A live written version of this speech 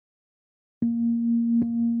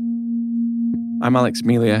I'm Alex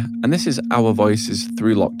Melia, and this is Our Voices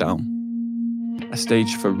Through Lockdown, a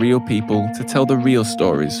stage for real people to tell the real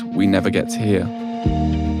stories we never get to hear.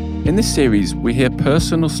 In this series, we hear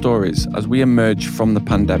personal stories as we emerge from the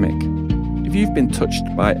pandemic. If you've been touched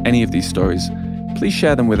by any of these stories, please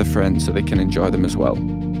share them with a friend so they can enjoy them as well.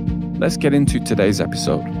 Let's get into today's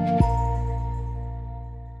episode.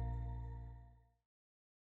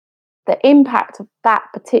 The impact of that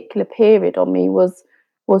particular period on me was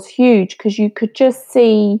huge, because you could just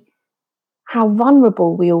see how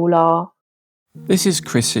vulnerable we all are. This is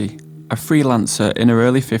Chrissy, a freelancer in her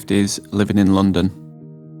early 50s living in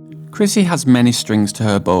London. Chrissy has many strings to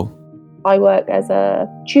her bow. I work as a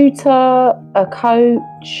tutor, a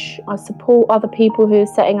coach. I support other people who are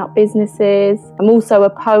setting up businesses. I'm also a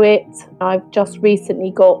poet. I've just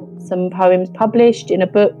recently got some poems published in a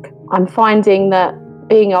book. I'm finding that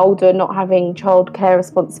being older, not having childcare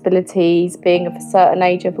responsibilities, being of a certain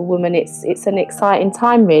age of a woman, it's an exciting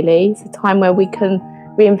time, really. It's a time where we can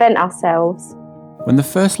reinvent ourselves. When the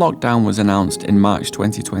first lockdown was announced in March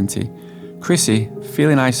 2020, Chrissy,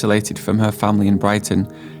 feeling isolated from her family in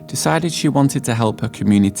Brighton, decided she wanted to help her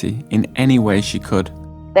community in any way she could.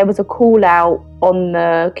 There was a call out on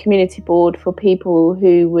the community board for people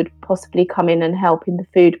who would possibly come in and help in the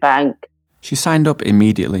food bank. She signed up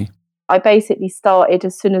immediately. I basically started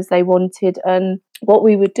as soon as they wanted, and what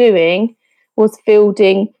we were doing was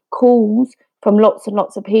fielding calls from lots and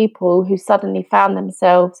lots of people who suddenly found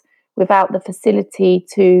themselves without the facility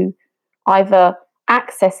to either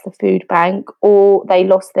access the food bank, or they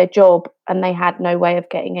lost their job and they had no way of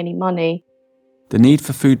getting any money. The need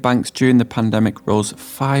for food banks during the pandemic rose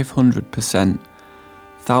 500%.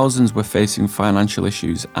 Thousands were facing financial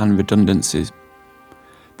issues and redundancies.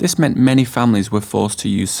 This meant many families were forced to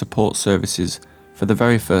use support services for the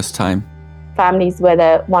very first time. Families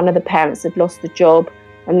where one of the parents had lost the job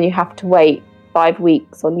and you have to wait 5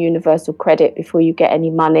 weeks on universal credit before you get any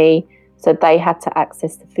money, so they had to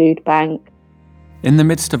access the food bank. In the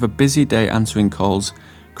midst of a busy day answering calls,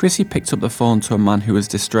 Chrissy picked up the phone to a man who was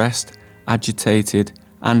distressed, agitated,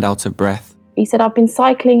 and out of breath. He said, "I've been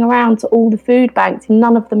cycling around to all the food banks and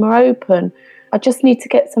none of them are open. I just need to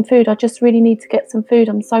get some food. I just really need to get some food.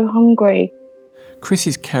 I'm so hungry."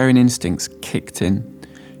 Chrissy's caring instincts kicked in.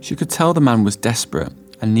 She could tell the man was desperate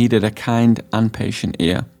and needed a kind and patient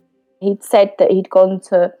ear. He'd said that he'd gone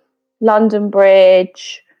to London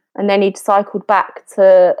Bridge and then he'd cycled back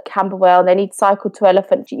to Camberwell, then he'd cycled to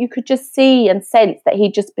Elephant. You could just see and sense that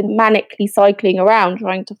he'd just been manically cycling around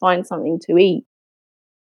trying to find something to eat.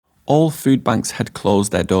 All food banks had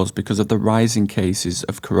closed their doors because of the rising cases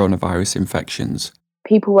of coronavirus infections.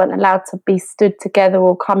 People weren't allowed to be stood together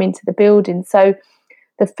or come into the building. So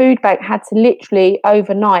the food bank had to literally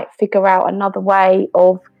overnight figure out another way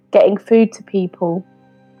of getting food to people.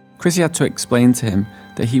 Chrissy had to explain to him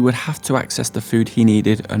that he would have to access the food he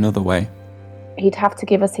needed another way. He'd have to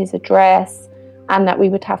give us his address and that we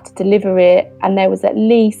would have to deliver it. And there was, at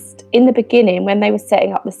least in the beginning, when they were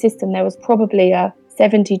setting up the system, there was probably a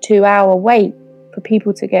 72-hour wait for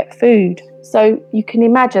people to get food. So you can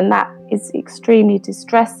imagine that is extremely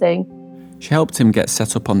distressing. She helped him get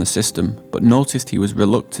set up on the system, but noticed he was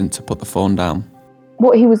reluctant to put the phone down.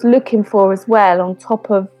 What he was looking for as well, on top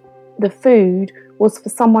of the food, was for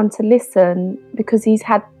someone to listen, because he's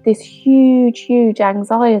had this huge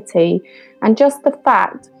anxiety. And just the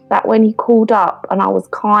fact that when he called up and I was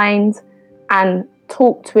kind and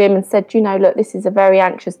talked to him and said, look, this is a very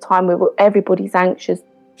anxious time, everybody's anxious.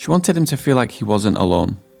 She wanted him to feel like he wasn't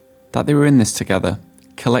alone, that they were in this together,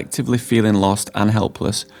 collectively feeling lost and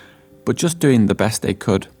helpless, but just doing the best they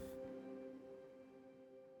could.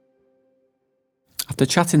 After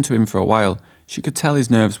chatting to him for a while, she could tell his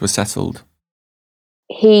nerves were settled.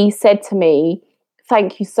 He said to me,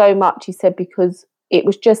 "Thank you so much," he said, "because it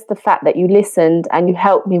was just the fact that you listened and you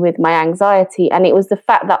helped me with my anxiety. And it was the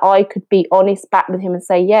fact that I could be honest back with him and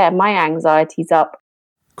say, yeah, my anxiety's up."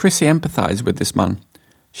 Chrissy empathised with this man.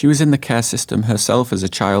 She was in the care system herself as a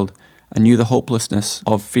child and knew the hopelessness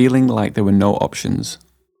of feeling like there were no options.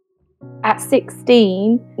 At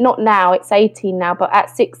 16, not now, it's 18 now, but at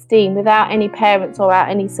 16, without any parents or without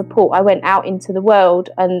any support, I went out into the world,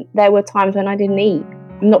 and there were times when I didn't eat.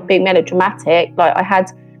 I'm not being melodramatic, like I had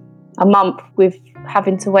a month with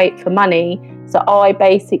having to wait for money. So I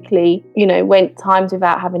basically, went times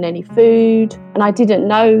without having any food, and I didn't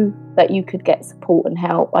know that you could get support and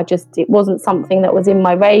help. It wasn't something that was in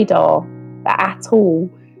my radar at all.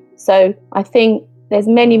 So I think there's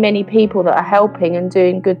many people that are helping and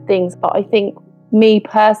doing good things, but I think me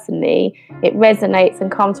personally, it resonates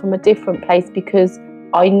and comes from a different place, because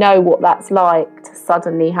I know what that's like to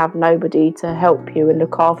suddenly have nobody to help you and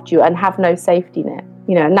look after you and have no safety net.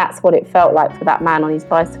 And that's what it felt like for that man on his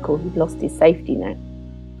bicycle who'd lost his safety net.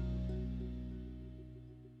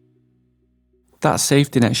 That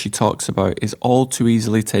safety net she talks about is all too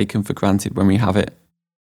easily taken for granted when we have it.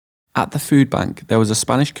 At the food bank, there was a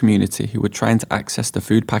Spanish community who were trying to access the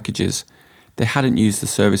food packages. They hadn't used the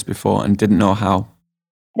service before and didn't know how.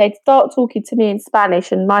 They'd start talking to me in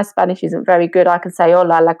Spanish, and my Spanish isn't very good. I can say,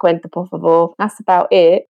 hola, la cuenta, por favor. That's about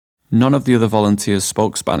it. None of the other volunteers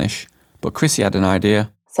spoke Spanish, but Chrissy had an idea.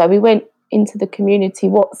 So we went into the community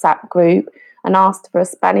WhatsApp group and asked for a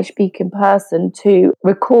Spanish-speaking person to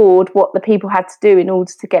record what the people had to do in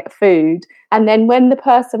order to get food. And then when the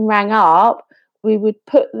person rang up, we would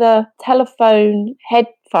put the telephone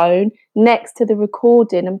headphone next to the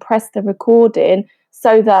recording and press the recording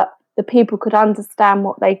so that the people could understand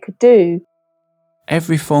what they could do.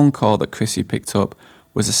 Every phone call that Chrissy picked up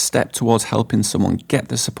was a step towards helping someone get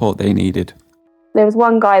the support they needed. There was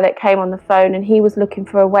one guy that came on the phone and he was looking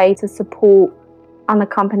for a way to support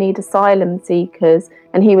unaccompanied asylum seekers,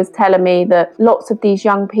 and he was telling me that lots of these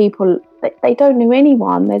young people, they don't know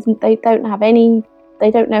anyone. They don't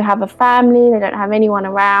have a family, they don't have anyone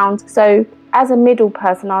around. So as a middle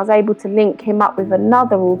person, I was able to link him up with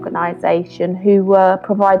another organisation who were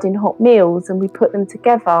providing hot meals, and we put them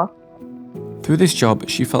together. Through this job,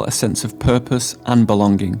 she felt a sense of purpose and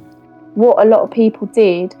belonging. What a lot of people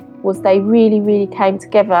did was they really, really came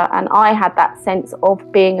together, and I had that sense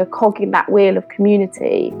of being a cog in that wheel of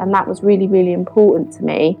community, and that was really, really important to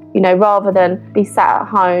me. Rather than be sat at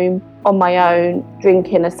home on my own,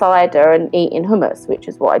 drinking a cider and eating hummus, which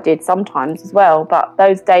is what I did sometimes as well. But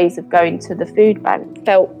those days of going to the food bank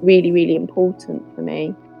felt really, really important for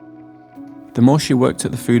me. The more she worked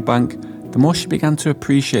at the food bank, the more she began to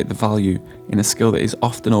appreciate the value in a skill that is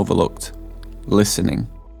often overlooked: listening.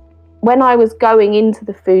 When I was going into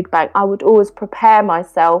the food bank, I would always prepare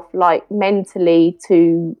myself mentally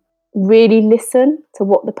to really listen to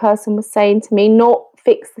what the person was saying to me, not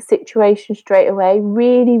fix the situation straight away,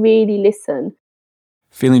 really, really listen.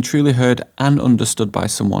 Feeling truly heard and understood by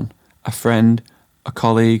someone, a friend, a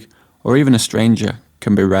colleague, or even a stranger,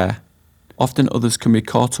 can be rare. Often others can be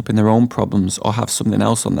caught up in their own problems or have something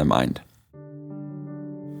else on their mind.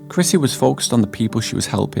 Chrissy was focused on the people she was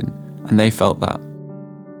helping, and they felt that.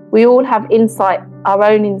 We all have insight, our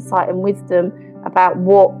own insight and wisdom about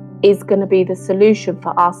what is going to be the solution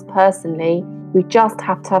for us personally. We just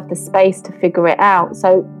have to have the space to figure it out.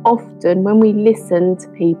 So often when we listen to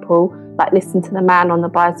people, like listen to the man on the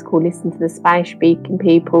bicycle, listen to the Spanish-speaking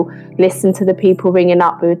people, listen to the people ringing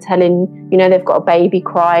up who are telling, they've got a baby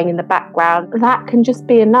crying in the background, that can just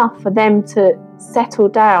be enough for them to settle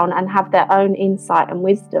down and have their own insight and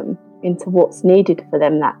wisdom into what's needed for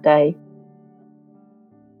them that day.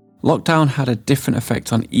 Lockdown had a different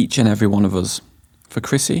effect on each and every one of us. For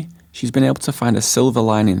Chrissy, she's been able to find a silver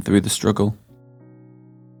lining through the struggle.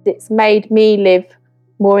 It's made me live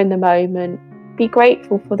more in the moment, be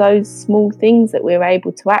grateful for those small things that we're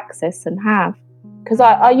able to access and have. Because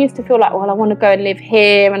I used to feel like, I want to go and live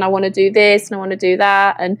here and I want to do this and I want to do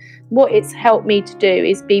that. And what it's helped me to do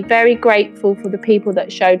is be very grateful for the people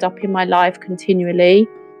that showed up in my life continually.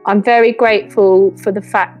 I'm very grateful for the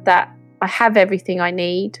fact that I have everything I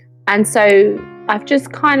need. And so I've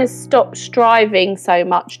just kind of stopped striving so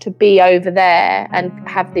much to be over there and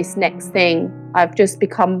have this next thing. I've just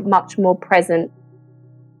become much more present.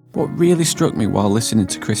 What really struck me while listening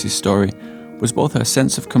to Chrissy's story was both her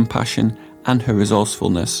sense of compassion and her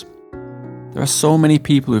resourcefulness. There are so many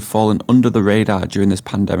people who've fallen under the radar during this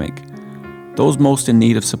pandemic. Those most in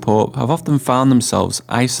need of support have often found themselves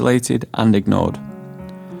isolated and ignored.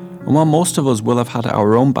 And while most of us will have had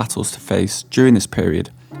our own battles to face during this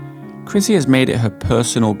period, Chrissy has made it her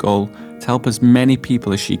personal goal to help as many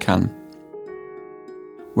people as she can.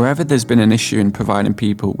 Wherever there's been an issue in providing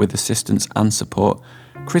people with assistance and support,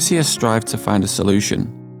 Chrissy has strived to find a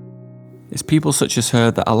solution. It's people such as her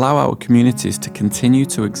that allow our communities to continue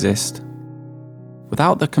to exist.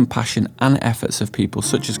 Without the compassion and efforts of people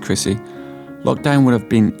such as Chrissy, lockdown would have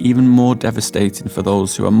been even more devastating for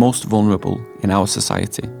those who are most vulnerable in our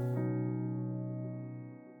society.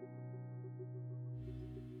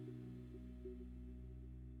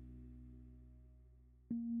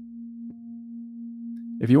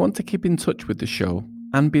 If you want to keep in touch with the show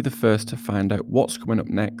and be the first to find out what's coming up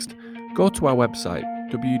next, go to our website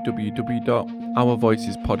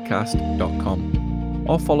www.ourvoicespodcast.com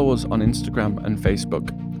or follow us on Instagram and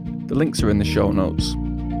Facebook. The links are in the show notes.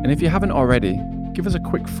 And if you haven't already, give us a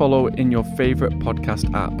quick follow in your favourite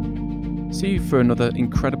podcast app. See you for another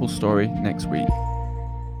incredible story next week.